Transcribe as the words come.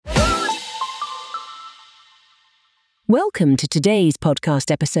Welcome to today's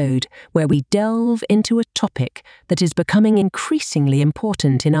podcast episode, where we delve into a topic that is becoming increasingly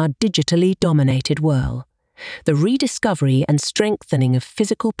important in our digitally dominated world: the rediscovery and strengthening of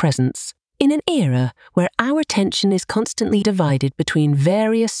physical presence. In an era where our attention is constantly divided between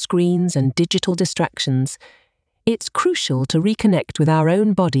various screens and digital distractions, it's crucial to reconnect with our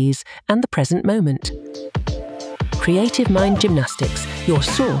own bodies and the present moment. Creative Mind Gymnastics, your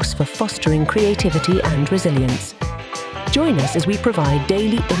source for fostering creativity and resilience. Join us as we provide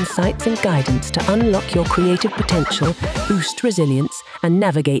daily insights and guidance to unlock your creative potential, boost resilience, and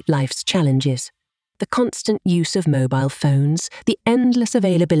navigate life's challenges. The constant use of mobile phones, the endless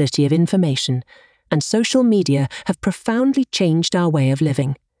availability of information, and social media have profoundly changed our way of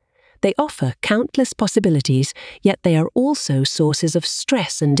living. They offer countless possibilities, yet they are also sources of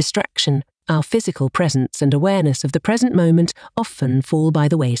stress and distraction. Our physical presence and awareness of the present moment often fall by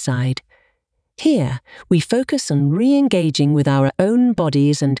the wayside. Here, we focus on re-engaging with our own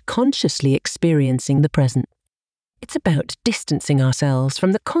bodies and consciously experiencing the present. It's about distancing ourselves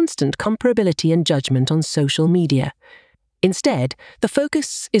from the constant comparability and judgment on social media. Instead, the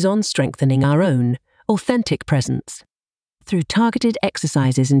focus is on strengthening our own, authentic presence. Through targeted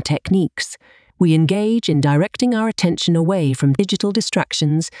exercises and techniques, we engage in directing our attention away from digital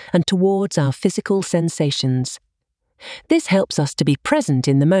distractions and towards our physical sensations. This helps us to be present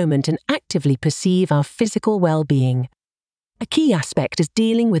in the moment and actively perceive our physical well-being. A key aspect is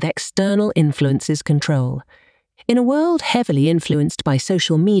dealing with external influences control. In a world heavily influenced by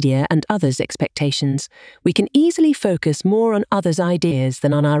social media and others' expectations, we can easily focus more on others' ideas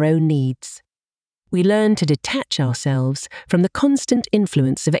than on our own needs. We learn to detach ourselves from the constant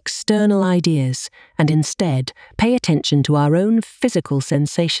influence of external ideas and instead pay attention to our own physical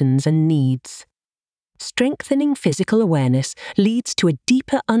sensations and needs. Strengthening physical awareness leads to a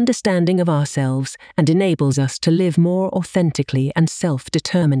deeper understanding of ourselves and enables us to live more authentically and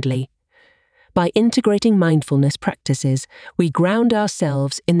self-determinedly. By integrating mindfulness practices, we ground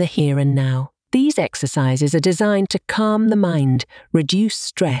ourselves in the here and now. These exercises are designed to calm the mind, reduce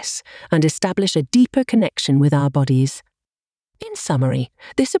stress, and establish a deeper connection with our bodies. In summary,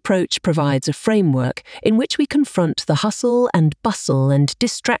 this approach provides a framework in which we confront the hustle and bustle and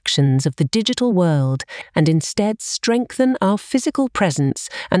distractions of the digital world and instead strengthen our physical presence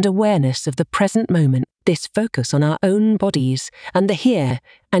and awareness of the present moment. This focus on our own bodies and the here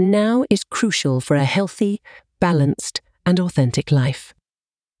and now is crucial for a healthy, balanced, and authentic life.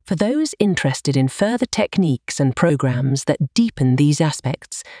 For those interested in further techniques and programs that deepen these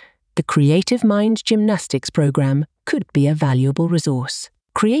aspects, the Creative Mind Gymnastics program could be a valuable resource.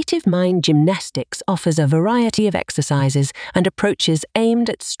 Creative Mind Gymnastics offers a variety of exercises and approaches aimed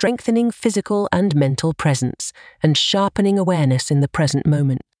at strengthening physical and mental presence and sharpening awareness in the present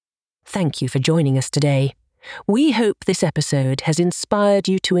moment. Thank you for joining us today. We hope this episode has inspired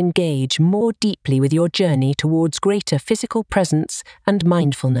you to engage more deeply with your journey towards greater physical presence and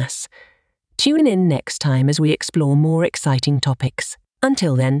mindfulness. Tune in next time as we explore more exciting topics.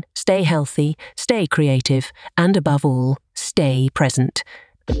 Until then, stay healthy, stay creative, and above all, stay present.